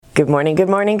Good morning, good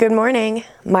morning, good morning.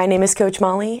 My name is Coach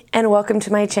Molly and welcome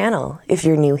to my channel. If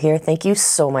you're new here, thank you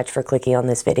so much for clicking on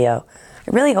this video.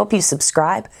 I really hope you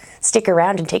subscribe, stick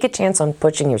around, and take a chance on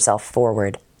pushing yourself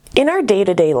forward. In our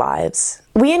day-to-day lives,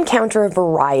 we encounter a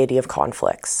variety of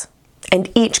conflicts. And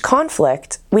each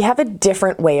conflict, we have a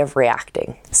different way of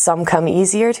reacting. Some come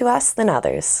easier to us than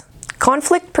others.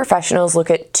 Conflict professionals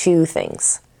look at two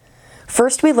things.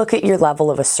 First, we look at your level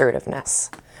of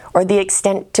assertiveness, or the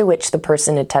extent to which the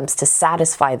person attempts to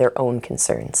satisfy their own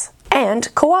concerns. And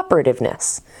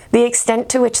cooperativeness, the extent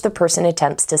to which the person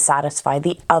attempts to satisfy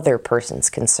the other person's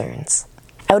concerns.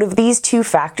 Out of these two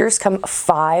factors come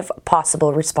 5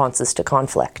 possible responses to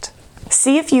conflict.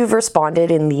 See if you've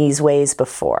responded in these ways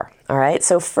before, all right?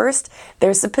 So first,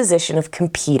 there's the position of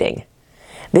competing.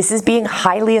 This is being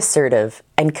highly assertive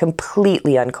and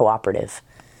completely uncooperative.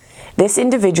 This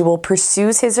individual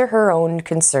pursues his or her own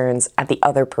concerns at the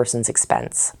other person's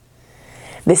expense.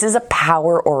 This is a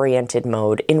power-oriented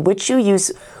mode in which you use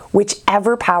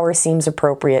whichever power seems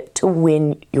appropriate to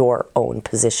win your own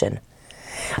position.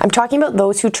 I'm talking about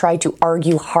those who try to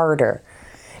argue harder.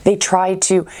 They try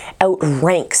to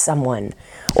outrank someone,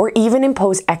 or even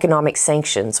impose economic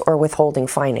sanctions or withholding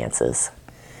finances.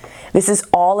 This is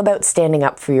all about standing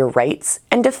up for your rights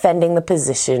and defending the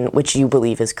position which you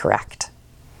believe is correct.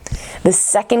 The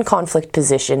second conflict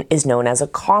position is known as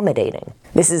accommodating.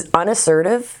 This is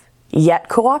unassertive, yet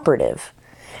cooperative.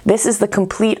 This is the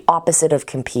complete opposite of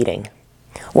competing.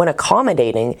 When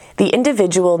accommodating, the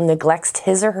individual neglects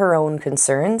his or her own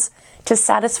concerns to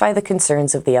satisfy the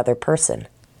concerns of the other person.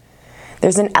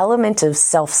 There's an element of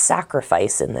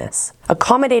self-sacrifice in this.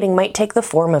 Accommodating might take the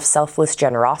form of selfless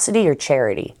generosity or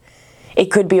charity.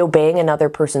 It could be obeying another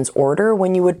person's order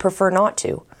when you would prefer not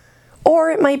to.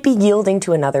 Or it might be yielding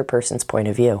to another person's point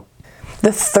of view.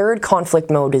 The third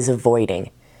conflict mode is avoiding.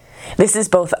 This is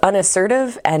both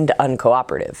unassertive and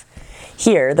uncooperative.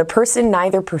 Here, the person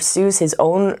neither pursues his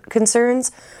own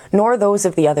concerns nor those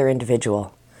of the other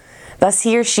individual. Thus,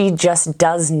 he or she just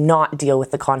does not deal with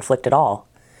the conflict at all.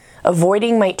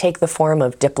 Avoiding might take the form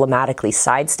of diplomatically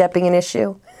sidestepping an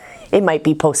issue. It might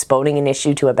be postponing an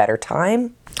issue to a better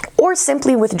time, or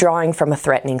simply withdrawing from a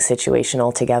threatening situation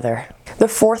altogether. The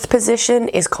fourth position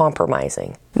is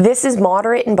compromising. This is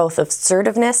moderate in both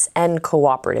assertiveness and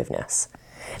cooperativeness.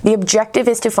 The objective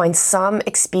is to find some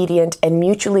expedient and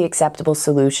mutually acceptable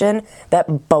solution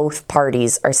that both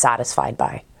parties are satisfied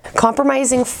by.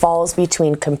 Compromising falls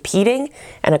between competing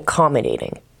and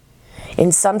accommodating.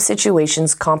 In some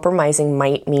situations, compromising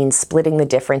might mean splitting the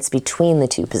difference between the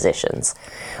two positions,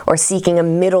 or seeking a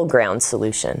middle ground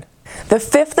solution. The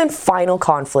fifth and final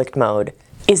conflict mode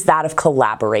is that of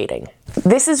collaborating.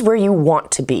 This is where you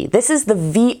want to be. This is the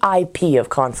VIP of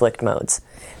conflict modes.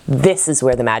 This is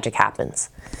where the magic happens.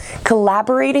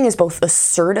 Collaborating is both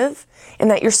assertive in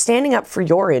that you're standing up for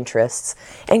your interests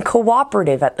and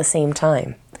cooperative at the same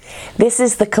time. This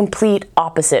is the complete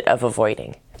opposite of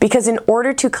avoiding. Because in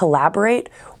order to collaborate,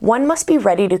 one must be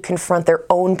ready to confront their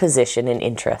own position and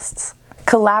interests.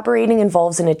 Collaborating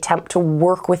involves an attempt to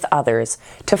work with others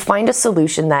to find a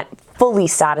solution that fully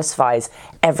satisfies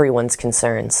everyone's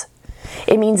concerns.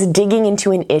 It means digging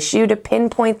into an issue to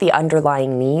pinpoint the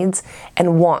underlying needs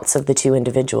and wants of the two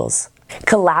individuals.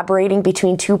 Collaborating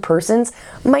between two persons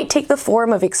might take the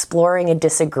form of exploring a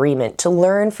disagreement to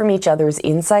learn from each other's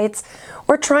insights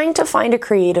or trying to find a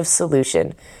creative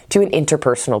solution to an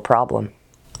interpersonal problem.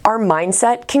 Our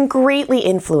mindset can greatly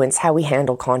influence how we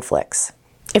handle conflicts.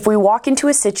 If we walk into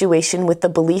a situation with the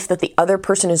belief that the other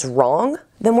person is wrong,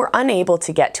 then we're unable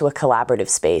to get to a collaborative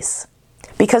space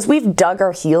because we've dug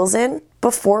our heels in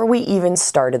before we even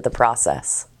started the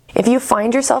process. If you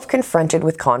find yourself confronted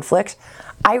with conflict,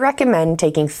 I recommend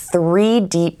taking 3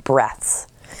 deep breaths.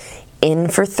 In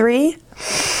for 3,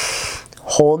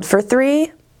 hold for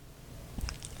 3,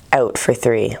 out for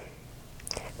 3.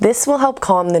 This will help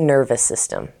calm the nervous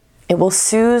system. It will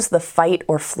soothe the fight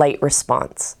or flight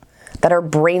response that our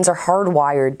brains are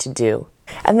hardwired to do.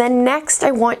 And then next, I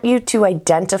want you to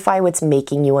identify what's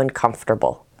making you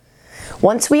uncomfortable.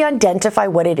 Once we identify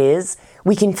what it is,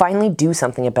 we can finally do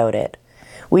something about it.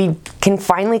 We can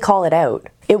finally call it out.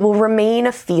 It will remain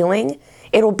a feeling.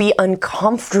 It'll be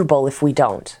uncomfortable if we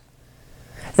don't.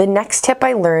 The next tip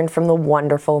I learned from the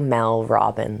wonderful Mel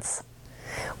Robbins.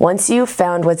 Once you've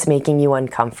found what's making you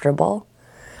uncomfortable,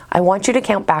 I want you to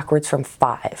count backwards from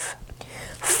 5.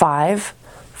 5,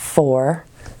 4,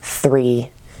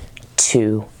 3,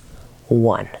 2,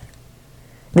 1.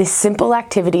 This simple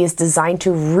activity is designed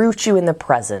to root you in the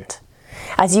present.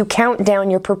 As you count down,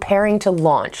 you're preparing to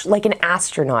launch like an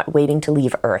astronaut waiting to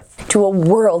leave Earth to a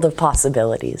world of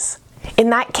possibilities. In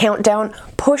that countdown,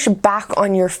 push back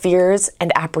on your fears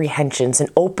and apprehensions and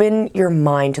open your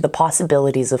mind to the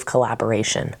possibilities of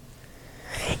collaboration.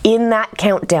 In that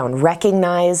countdown,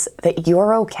 recognize that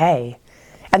you're okay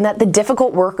and that the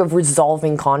difficult work of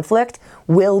resolving conflict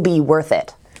will be worth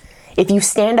it. If you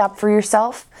stand up for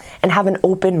yourself and have an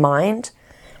open mind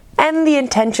and the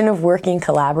intention of working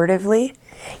collaboratively,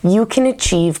 you can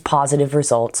achieve positive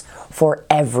results for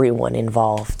everyone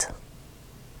involved.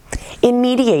 In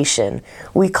mediation,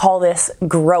 we call this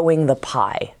growing the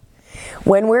pie.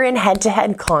 When we're in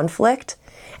head-to-head conflict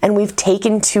and we've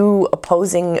taken two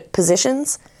opposing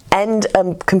positions and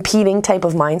a competing type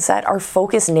of mindset, our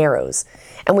focus narrows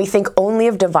and we think only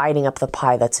of dividing up the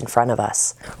pie that's in front of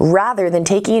us, rather than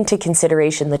taking into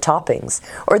consideration the toppings,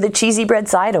 or the cheesy bread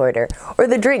side order, or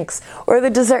the drinks, or the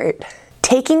dessert.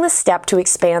 Taking the step to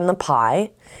expand the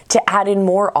pie, to add in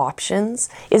more options,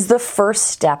 is the first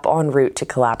step en route to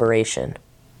collaboration.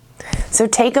 So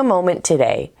take a moment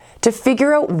today to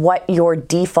figure out what your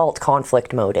default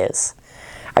conflict mode is.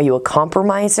 Are you a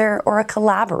compromiser or a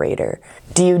collaborator?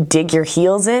 Do you dig your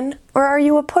heels in, or are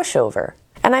you a pushover?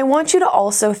 And I want you to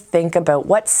also think about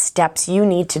what steps you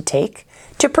need to take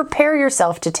to prepare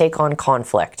yourself to take on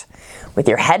conflict with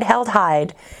your head held high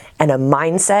and a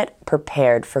mindset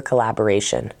prepared for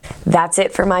collaboration. That's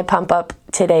it for my pump up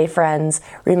today, friends.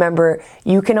 Remember,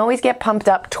 you can always get pumped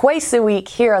up twice a week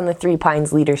here on the Three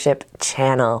Pines Leadership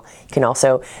channel. You can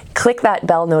also click that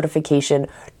bell notification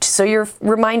so you're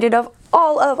reminded of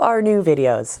all of our new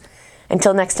videos.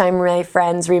 Until next time, my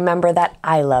friends, remember that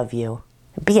I love you.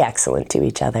 Be excellent to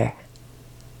each other.